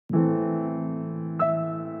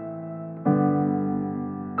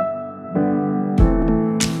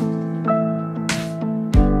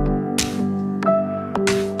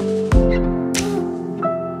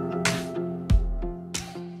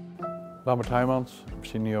Bouwgigant Heijmans,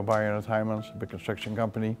 senior buyer at Heijmans, a big construction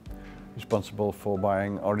company, responsible for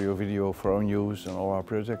buying audio video for own use and all our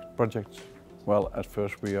projects. Well, at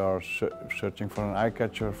first we are searching for an eye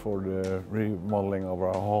catcher for the remodeling of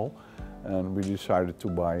our hall, and we decided to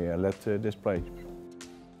buy a LED display.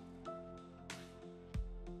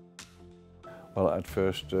 Well, at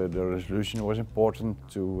first the resolution was important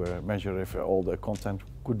to measure if all the content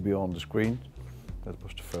could be on the screen. That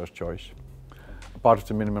was the first choice. Part of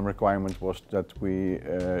the minimum requirement was that we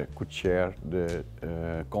could share the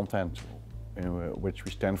content which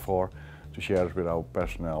we stand for, to share it with our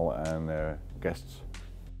personnel and guests.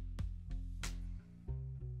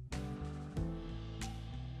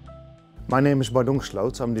 My name is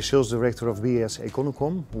Bouwgigant. I'm the sales director of BAS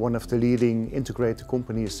Econocom, one of the leading integrated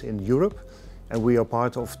companies in Europe, and we are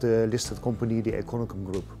part of the listed company, the Econocom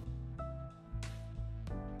Group.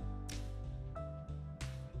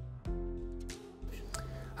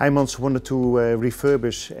 Heijmans wanted to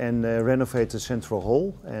refurbish and renovate the central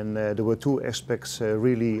hall, and there were two aspects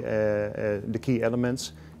really the key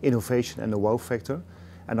elements: innovation and the wow factor.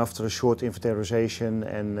 And after a short inventarization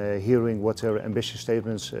and hearing what their ambitious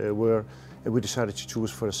statements were, we decided to choose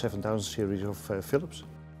for the 7000 series of Phillips.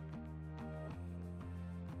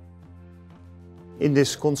 In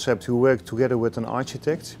this concept we worked together with an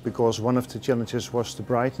architect, because one of the challenges was the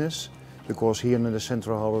brightness, because here in the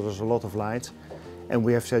central hall there's a lot of light. And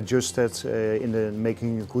we have to adjust that in the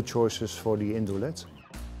making good choices for the indoor LED.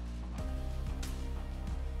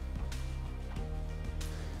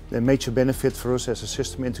 The major benefit for us as a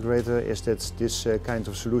system integrator is that this kind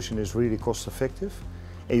of solution is really cost effective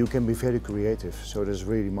and you can be very creative, so that's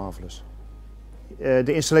really marvelous.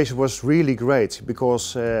 The installation was really great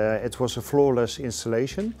because it was a flawless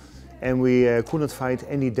installation and we couldn't find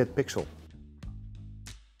any dead pixel.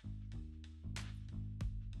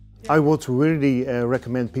 I would really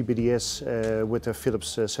recommend PPDS with the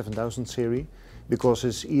Philips 7000 series, because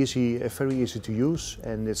it's very easy to use,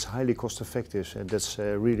 and it's highly cost effective, and that's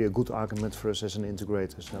really a good argument for us as an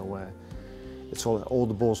integrator. So it's all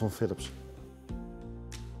the balls on Philips.